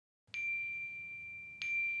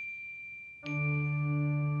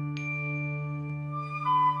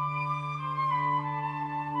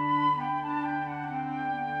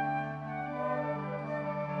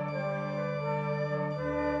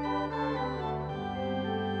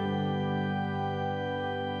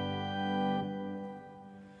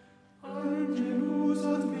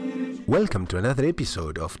Welcome to another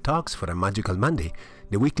episode of Talks for a Magical Monday,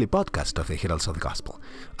 the weekly podcast of the Heralds of the Gospel.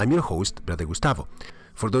 I'm your host, Brother Gustavo.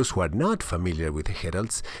 For those who are not familiar with the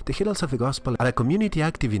Heralds of the Gospel are a community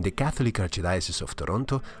active in the Catholic Archdiocese of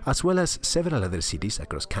Toronto, as well as several other cities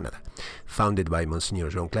across Canada. Founded by Monsignor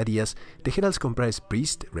Jean Clarias, the Heralds comprise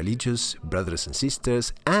priests, religious, brothers and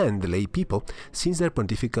sisters, and lay people since their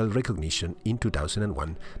pontifical recognition in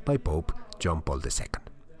 2001 by Pope John Paul II.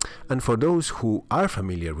 And for those who are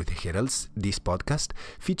familiar with the Heralds, this podcast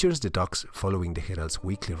features the talks following the Heralds'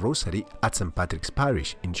 weekly rosary at St. Patrick's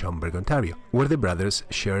Parish in Schomberg, Ontario, where the brothers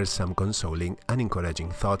share some consoling and encouraging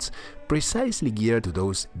thoughts precisely geared to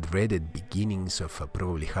those dreaded beginnings of a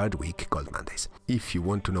probably hard week called Mondays. If you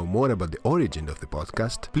want to know more about the origin of the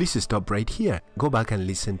podcast, please stop right here. Go back and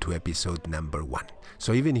listen to episode number 1.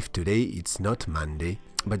 So even if today it's not Monday,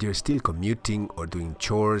 but you're still commuting or doing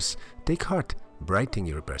chores, take heart. Brighten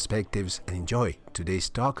your perspectives and enjoy today's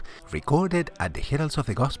talk recorded at the Heralds of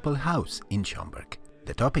the Gospel House in Schomberg.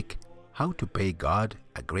 The topic, how to pay God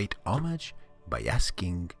a great homage by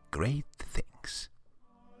asking great things.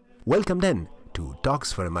 Welcome then to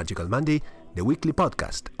Talks for a Magical Monday, the weekly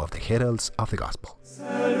podcast of the Heralds of the Gospel.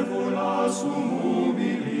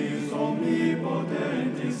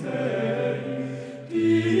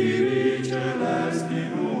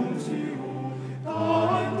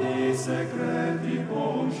 Secreti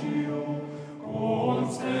concio,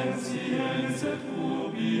 consentiens et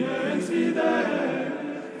ubiens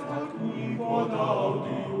videre, facum quod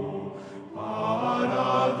audio,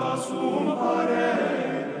 parata sum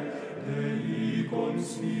parere, Dei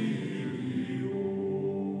consilio.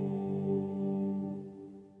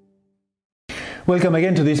 Welcome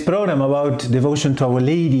again to this program about devotion to Our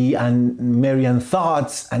Lady and Marian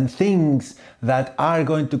thoughts and things that are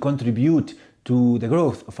going to contribute to the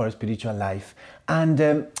growth of our spiritual life. And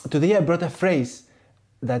today I brought a phrase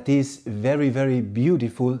that is very, very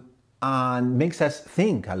beautiful and makes us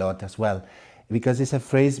think a lot as well, because it's a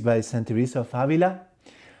phrase by Saint Teresa of Avila.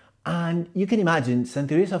 And you can imagine, Saint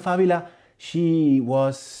Teresa of Avila, she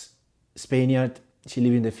was Spaniard, she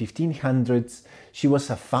lived in the 1500s, she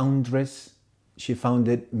was a foundress, she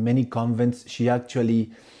founded many convents, she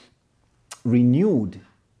actually renewed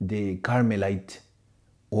the Carmelite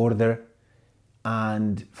order,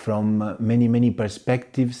 and from many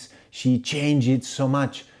perspectives she changed it so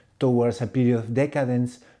much towards a period of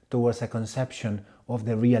decadence, towards a conception of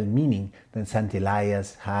the real meaning that Saint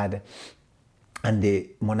Elias had and the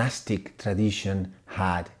monastic tradition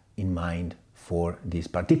had in mind for this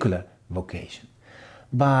particular vocation.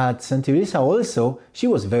 But Saint Teresa also, she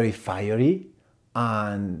was very fiery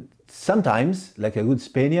and sometimes like a good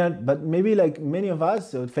Spaniard, but maybe like many of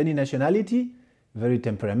us of any nationality, very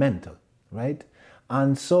temperamental, right?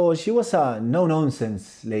 And so she was a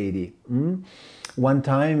no-nonsense lady. One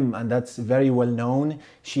time, and that's very well known,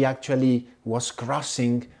 she actually was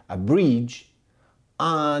crossing a bridge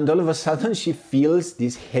and all of a sudden she feels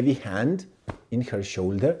this heavy hand in her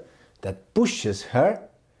shoulder that pushes her,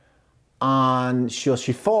 and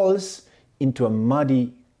she falls into a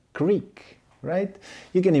muddy creek, right?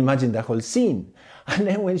 You can imagine the whole scene. And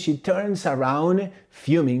then when she turns around,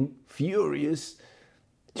 fuming, furious,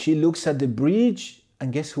 she looks at the bridge,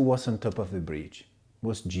 and guess who was on top of the bridge? It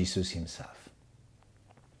was Jesus himself.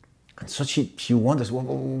 And so she wonders,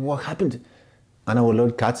 what happened? And our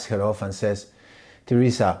Lord cuts her off and says,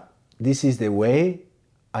 Teresa, this is the way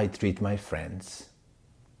I treat my friends.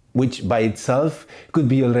 Which by itself could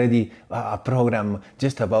be already a program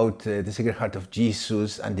just about the Sacred Heart of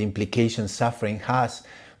Jesus and the implications suffering has.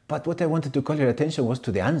 But what I wanted to call your attention was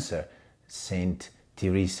to the answer Saint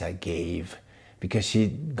Teresa gave. Because she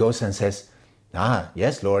goes and says,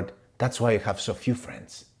 yes, Lord, that's why I have so few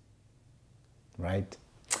friends, right?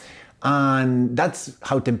 And that's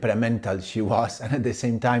how temperamental she was, and at the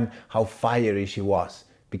same time, how fiery she was.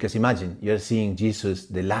 Because imagine, you're seeing Jesus,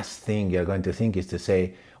 the last thing you're going to think is to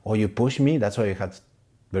say, oh, you push me, that's why you had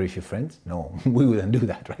very few friends? No, we wouldn't do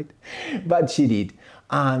that, right? But she did.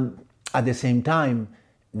 And at the same time,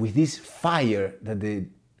 with this fire that the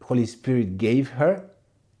Holy Spirit gave her,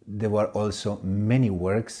 there were also many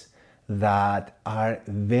works that are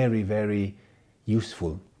very, very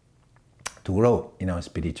useful to grow in our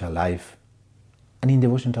spiritual life and in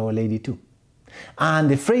devotion to Our Lady too. And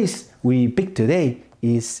the phrase we picked today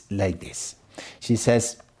is like this. She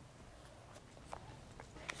says,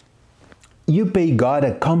 you pay God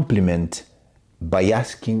a compliment by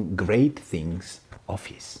asking great things of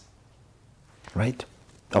His, right?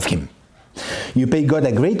 Of Him. You pay God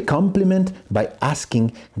a great compliment by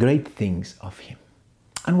asking great things of Him.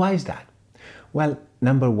 And why is that? Well,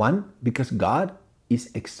 number one, because God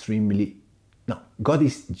is extremely No, God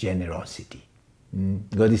is generosity.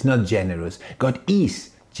 God is not generous. God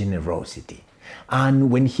is generosity. And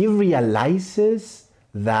when He realizes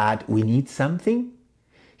that we need something,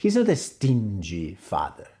 He's not a stingy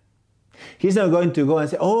Father. He's not going to go and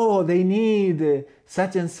say, oh, they need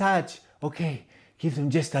such and such. Okay, give them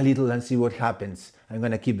just a little and see what happens. I'm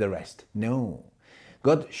going to keep the rest. No.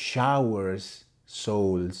 God showers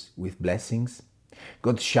souls with blessings.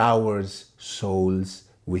 God showers souls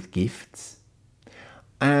with gifts.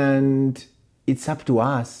 And it's up to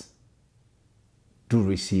us to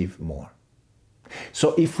receive more.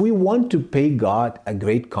 So if we want to pay God a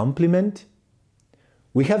great compliment,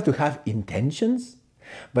 we have to have intentions,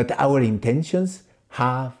 but our intentions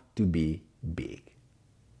have to be big.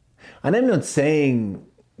 And I'm not saying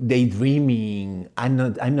daydreaming, I'm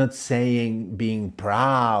not saying being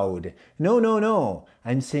proud. No.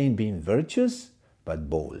 I'm saying being virtuous, but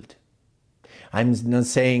bold. I'm not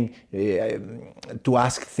saying to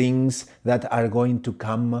ask things that are going to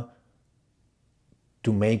come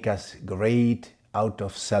to make us great out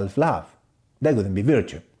of self-love. That wouldn't be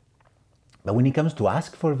virtue. But when it comes to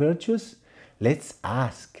ask for virtues, let's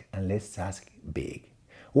ask, and let's ask big.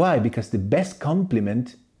 Why? Because the best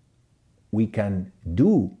compliment we can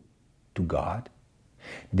do to God,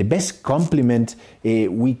 the best compliment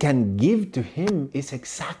we can give to Him is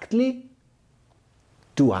exactly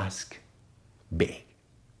to ask big.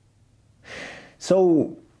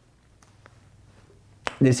 So,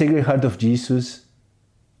 the Sacred Heart of Jesus,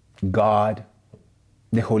 God,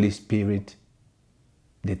 the Holy Spirit,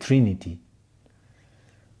 the Trinity,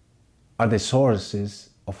 are the sources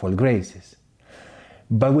of all graces.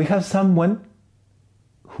 But we have someone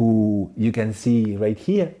who you can see right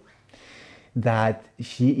here, that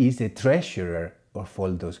she is the treasurer of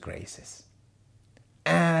all those graces.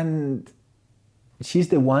 And she's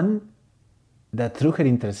the one that through her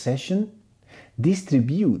intercession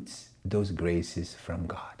distributes those graces from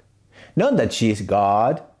God. Not that she is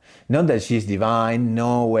God, not that she is divine,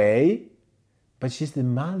 no way, but she's the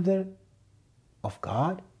mother of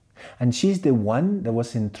God. And she's the one that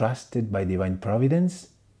was entrusted by divine providence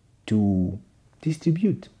to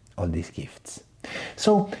distribute all these gifts.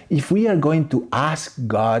 So if we are going to ask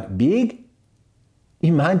God big,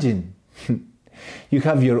 imagine you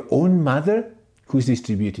have your own mother who's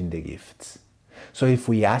distributing the gifts. So if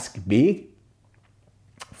we ask big,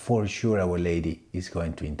 for sure Our Lady is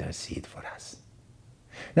going to intercede for us.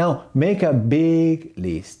 Now make a big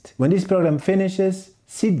list. When this program finishes,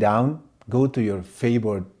 sit down, go to your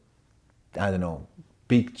favorite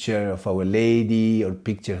picture of Our Lady or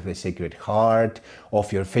picture of the Sacred Heart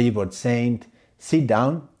of your favorite saint. Sit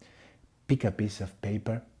down, pick a piece of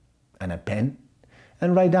paper and a pen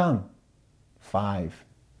and write down 5,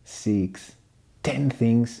 6, 10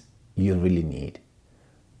 things you really need.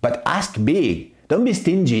 But ask big. Don't be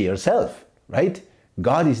stingy yourself, right?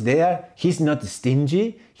 God is there. He's not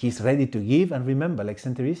stingy. He's ready to give. And remember, like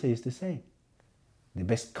Saint Teresa used to say, the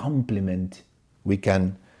best compliment we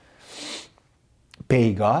can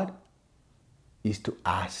pay God is to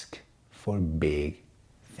ask for big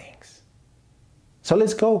things. So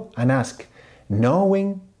let's go and ask,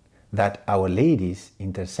 knowing that Our Lady's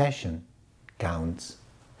intercession counts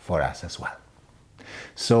for us as well.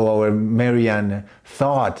 So our Marian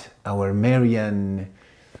thought, our Marian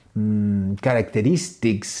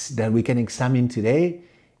characteristics that we can examine today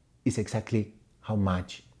is exactly how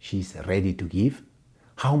much she's ready to give,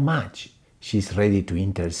 how much she's ready to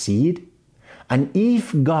intercede, and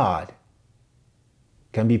if God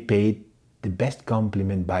can be paid the best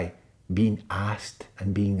compliment by being asked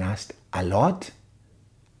and being asked a lot,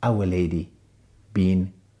 Our Lady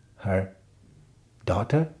being her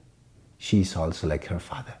daughter, she's also like her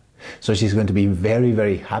father. So she's going to be very,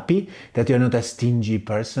 very happy that you're not a stingy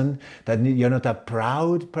person, that you're not a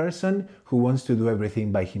proud person who wants to do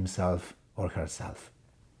everything by himself or herself.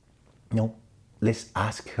 No, let's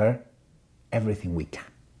ask her everything we can.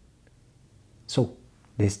 So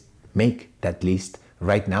let's make that list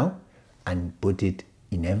right now and put it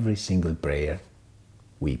in every single prayer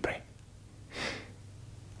we pray.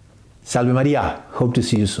 Salve Maria. Hope to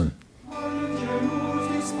see you soon.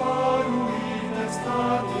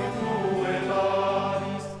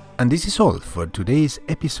 And this is all for today's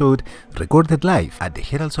episode, recorded live at the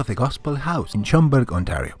Heralds of the Gospel House in Schomberg,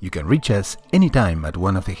 Ontario. You can reach us anytime at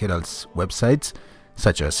one of the Heralds websites,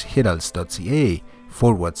 such as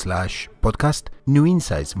heralds.ca/podcast, New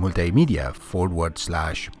Insights Multimedia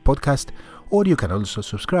 /podcast, or you can also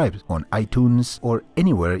subscribe on iTunes or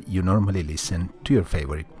anywhere you normally listen to your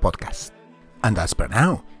favorite podcast. And as per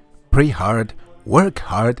now, pray hard, work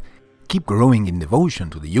hard, keep growing in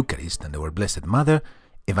devotion to the Eucharist and our Blessed Mother,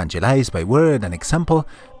 evangelize by word and example,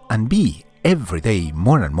 and be every day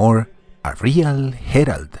more and more a real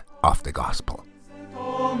herald of the gospel.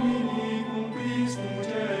 Domini cum Christum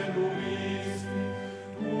celuis,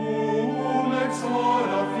 tuum ex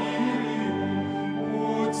ora filium,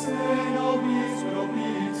 ut se nobis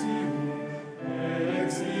propitium,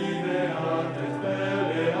 ex ideat et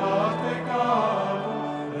veleat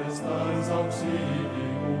peccatum, restans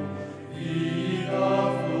auxilium, vida